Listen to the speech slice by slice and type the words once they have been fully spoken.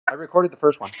I recorded the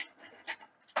first one.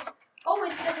 Oh,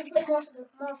 it's because we played more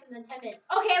than 10 minutes.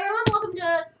 Okay, everyone, welcome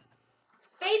to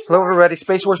Space Wars. Hello, everybody.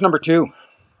 Space Wars number 2. I'm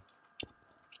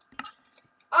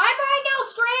right now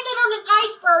stranded on an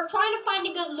iceberg trying to find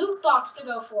a good loot box to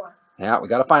go for. Yeah, we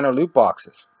got to find our loot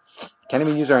boxes. Can't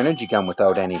even use our energy gun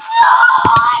without any. No!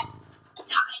 I died.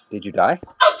 Did you die?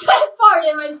 I set fart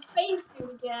in my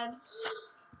spacesuit again.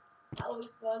 That was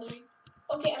funny.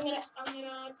 Okay, I'm gonna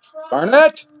try. Darn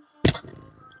it!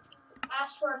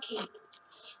 Ask for a cape.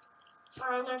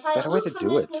 Alright, I'm gonna try Better to way loot to from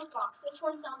do this it. loot box. This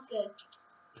one sounds good.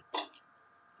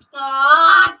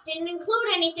 Ah, didn't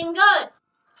include anything good.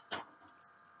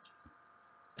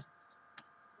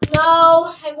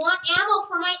 No, I want ammo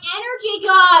for my energy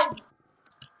gun.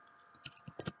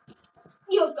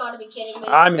 You've got to be kidding me.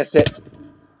 I missed it.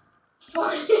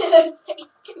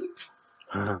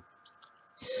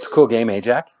 It's a cool game, eh,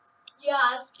 Jack?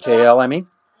 Yes. JL, I mean.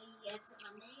 Yes, my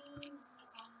name.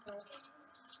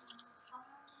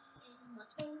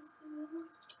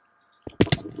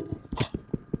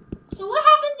 So what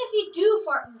happens if you do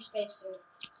fart in your spacesuit?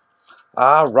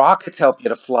 Rockets help you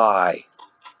to fly.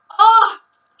 Oh,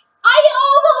 I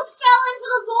almost fell into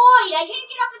the void. I can't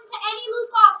get up into any loot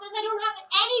boxes. I don't have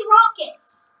any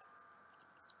rockets.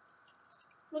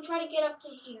 I'm gonna try to get up to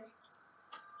here.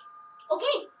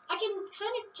 Okay, I can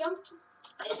kind of jump to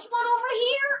this one over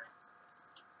here.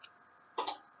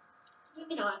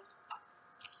 Maybe not.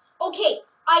 Okay,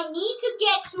 I need to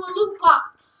get to a loot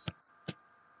box.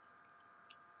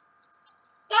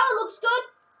 That one looks good.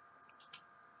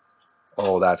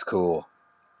 Oh, that's cool.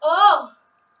 Oh,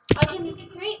 I can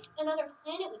create another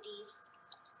planet with these.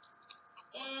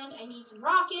 And I need some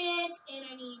rockets, and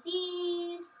I need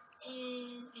these,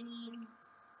 and I need,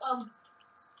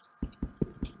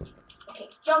 okay,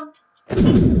 jump.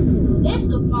 This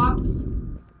loot box.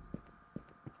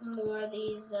 More of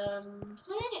these,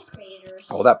 planet creators.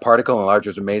 Oh, that particle enlarger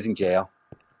is amazing, JL.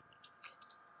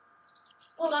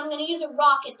 Hold on, I'm gonna use a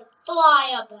rocket to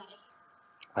fly up at it.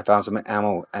 I found some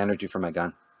ammo energy for my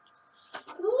gun.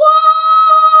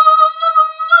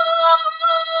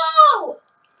 Whoa!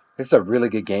 This is a really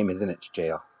good game, isn't it,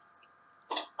 JL?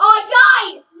 Oh,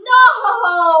 I died!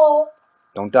 No!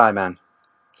 Don't die, man.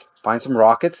 Find some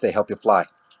rockets. They help you fly.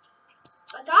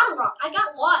 I got a rock. I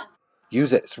got one.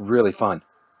 Use it. It's really fun.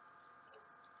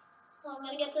 Well, I'm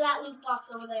gonna get to that loot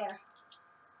box over there.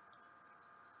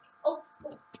 Oh,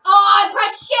 I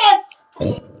pressed shift!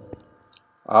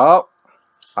 Oh,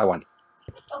 I won.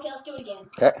 Okay, let's do it again.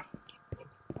 Okay.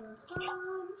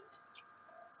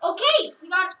 Okay, we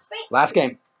got space. Last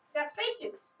game. We got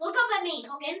spacesuits. Look up at me,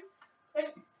 Hogan.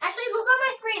 Actually, look on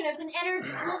my screen. There's an energy.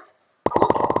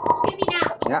 Look at me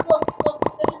now. Yeah. Look.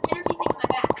 There's an energy thing on my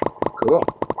back. Cool.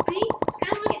 See? It's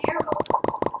kind of like an arrow.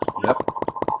 Yep.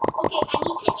 Okay, I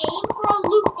need to aim for a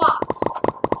loot box.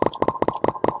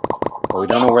 But we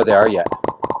don't know where they are yet.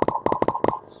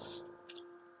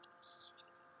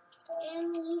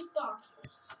 And loot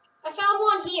boxes. I found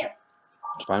one here.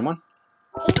 Did you find one?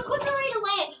 There's a quicker way to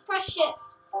land. Just press shift.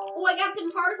 Oh, I got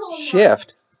some particle enlargers.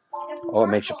 Shift? I got some Oh, it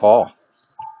makes you particle fall.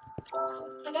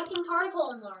 enlargers. I got some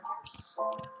particle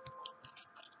enlargers.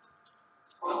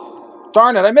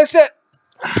 Darn it, I missed it!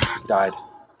 Died.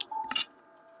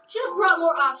 Should have brought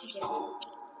more oxygen.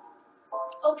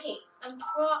 Okay, I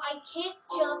can't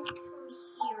jump from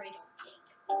here, I don't think.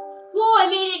 Whoa, I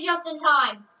made it just in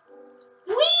time.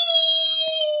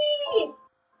 Whee!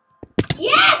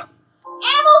 Yes!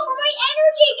 Ammo for my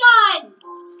energy gun!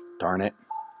 Darn it.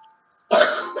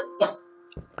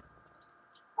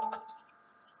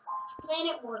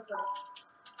 Planet Warper.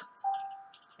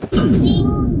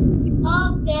 Things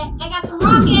of that. I got some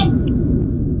rockets!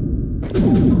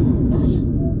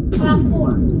 I got 4.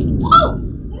 Oh!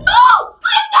 No!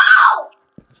 I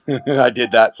fell! I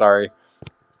did that, sorry.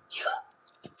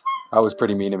 That was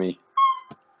pretty mean of me.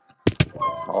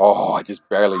 Oh, I just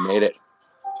barely made it.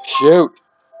 Shoot!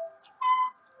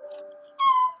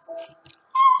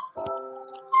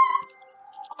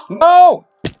 No!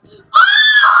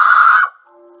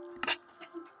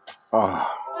 Oh,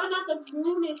 Found out the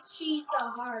moon is cheese the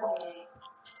hard way.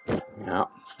 yeah.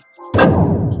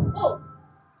 Oh!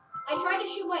 I tried to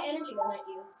shoot my energy gun at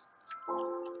you.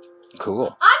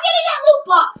 Cool. I'm getting that loot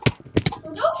box! So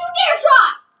don't you dare try!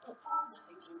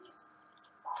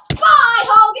 Bye,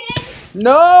 Hogan!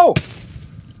 No!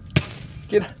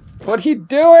 What are you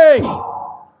doing?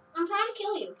 I'm trying to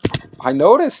kill you. I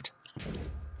noticed.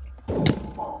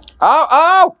 Ow,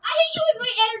 ow! I hit you with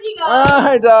my energy gun!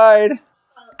 I died.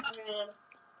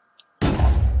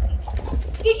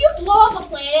 Did you blow up a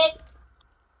planet?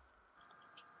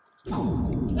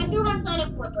 I threw my planet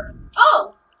warper.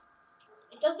 Oh!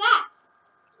 It does that.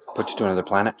 put you to another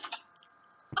planet.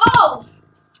 Oh!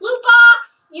 Loot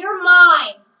box! You're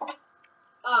mine!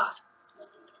 Ah.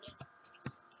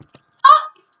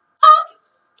 Up! Up!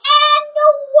 And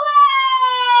away!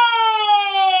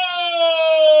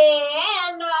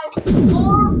 And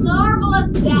marvelous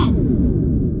death.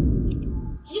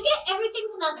 Did you get everything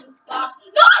from that loot box?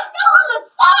 No, I fell on the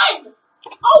sun!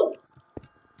 Oh!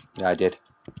 Yeah, I did.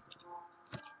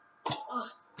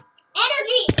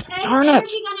 Energy! Darn it.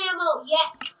 Energy gun ammo,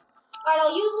 yes! Alright,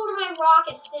 I'll use one of my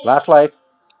rockets to... Last life.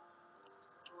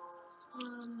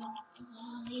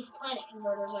 These planet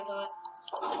converters I got.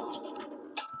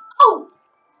 Oh!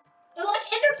 They're like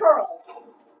ender pearls.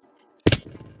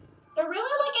 They're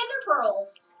really like ender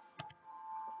pearls.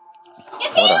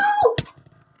 It's Hold on. you!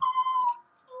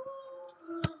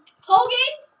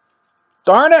 Hogan?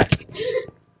 Darn it!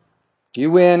 You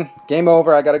win. Game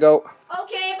over. I gotta go.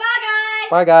 Okay, bye guys!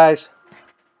 Bye, guys.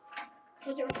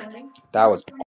 Was it recording? That was